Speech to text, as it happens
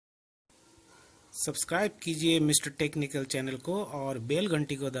Subscribe कीजिए mister technical channel को और बेल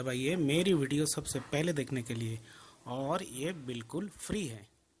घंटी को दबाइए मेरी वीडियो सबसे पहले देखने के लिए, और ये बिल्कुल फ्री है।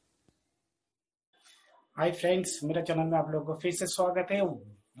 हाय फ्रेंड्स, मेरे चैनल में आप लोगों को फिर से स्वागत है।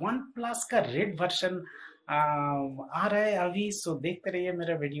 वन प्लस का रेड वर्जन आ रहा है अभी, सो देखते रहिए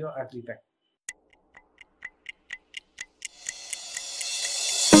मेरा वीडियो आखिरी तक।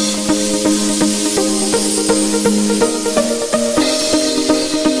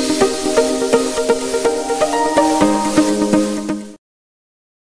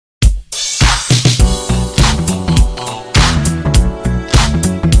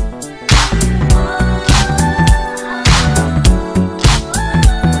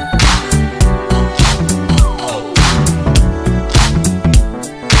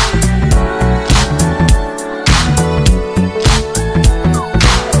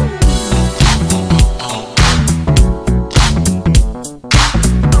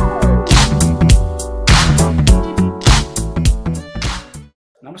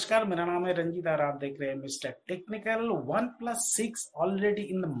 नमस्कार, मेरा नाम है रंजीत और आप देख रहे हैं mister technical. One plus 6 already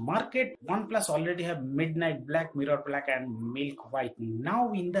in the market. One plus already है midnight black, mirror black and milk white.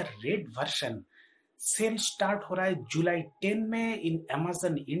 Now in the red version cell start हो रहा है जुलाई 10 में इन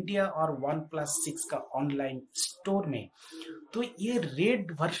अमेजन इंडिया और वन प्लस 6 का ऑनलाइन स्टोर में। तो ये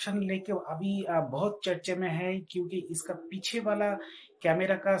रेड वर्जन लेके अभी बहुत चर्चे में है, क्योंकि इसका पीछे वाला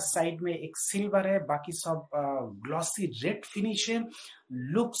कैमरा का साइड में एक सिल्वर है, बाकी सब ग्लॉसी रेड फिनिश है।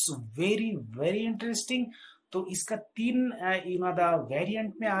 Looks very very interesting. तो इसका तीन द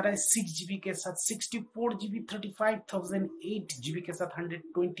वेरिएंट में आ रहा है। 6 GB के साथ 64 GB, 35,000, 8 GB के साथ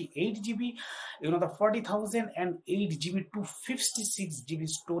 128 GB, the 40,000 and 8 GB to 56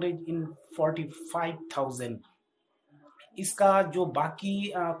 GB storage इन 45,000। इसका जो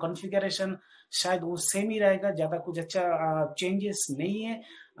बाकी कॉन्फ़िगरेशन शायद वो सेम ही रहेगा, ज्यादा कुछ अच्छा चेंजेस नहीं है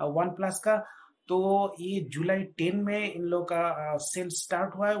वन प्लस का। तो ये जुलाई 10 में इन लोग का सेल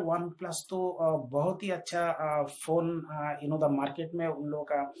स्टार्ट हुआ है। वन प्लस तो बहुत ही अच्छा फोन द मार्केट में उन लोग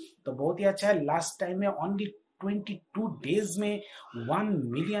का तो बहुत ही अच्छा है। लास्ट टाइम में ओनली 22 डेज में 1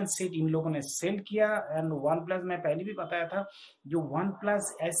 मिलियन सेट इन लोगों ने सेल किया। एंड वन प्लस मैं पहले भी बताया था, जो वन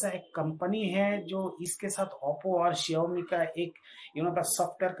प्लस ऐसा एक कंपनी है जो इसके साथ ओप्पो और Xiaomi का एक द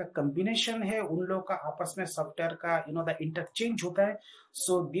सॉफ्टवेयर का कॉम्बिनेशन है। उन लोग का आपस में सॉफ्टवेयर का द इंटरचेंज होता है।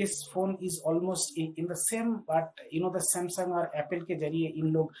 So this phone is almost in the same, but the Samsung और एप्पल के जरिए इन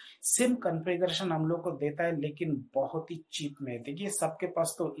लोग सेम कॉन्फ़िगरेशन हम लोग को देता है, लेकिन बहुत ही चीप में। देखिए, सबके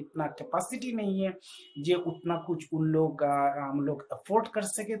पास तो इतना कैपेसिटी नहीं है जो उतना कुछ उन लोग हम लोग अफोर्ड कर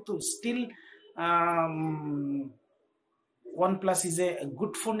सके। तो still one plus is a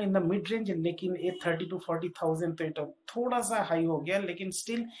good phone in the mid range, लेकिन ये 30 to 40,000 तो ये थोड़ा सा हाई हो गया, लेकिन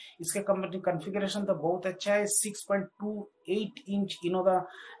स्टिल इसका कॉन्फ़िगरेशन तो बहुत अच्छा है। 6.28 inch the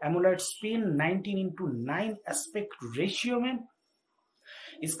AMOLED screen, 19:9 aspect ratio में।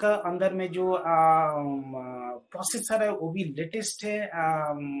 इसका अंदर में जो प्रोसेसर है वो भी लेटेस्ट है,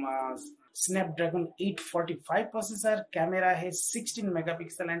 स्नैपड्रैगन 845 प्रोसेसर। कैमरा है 16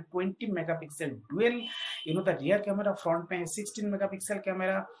 megapixel and 20 megapixel dual. The rear camera front में है 16 मेगापिक्सल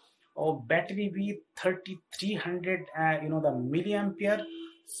कैमरा, और बैटरी भी 3300 द मिली एम्पियर।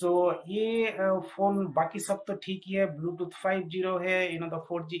 सो ये फोन बाकी सब तो ठीक ही है। ब्लूटूथ 5.0 है, द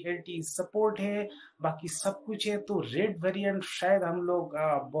 4G LTE सपोर्ट है, बाकी सब कुछ है। तो रेड वेरिएंट शायद हम लोग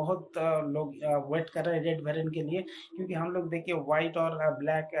बहुत लोग वेट कर रहे हैं रेड वेरिएंट के लिए, क्योंकि हम लोग देखिए व्हाइट और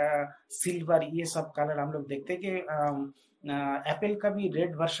ब्लैक, सिल्वर, ये सब कलर हम लोग देखते हैं कि एप्पल का भी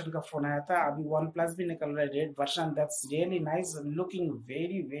रेड वर्जन का फोन आया था। अभी वन प्लस भी निकल रहा है red version. That's really nice, looking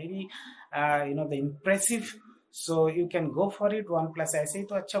very very the impressive. So you can go for it. One plus ऐसे ही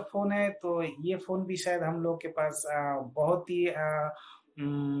तो अच्छा फोन है, तो ये फोन भी शायद हम लोग के पास बहुत ही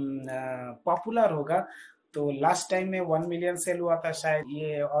पॉपुलर होगा। तो लास्ट टाइम में 1 मिलियन सेल हुआ था, शायद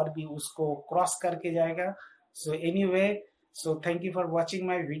ये और भी उसको क्रॉस करके जाएगा। So anyway, so thank you for watching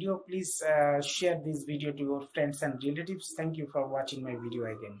my video. Please share this video to your friends and relatives. Thank you for watching my video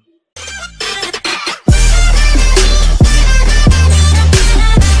again.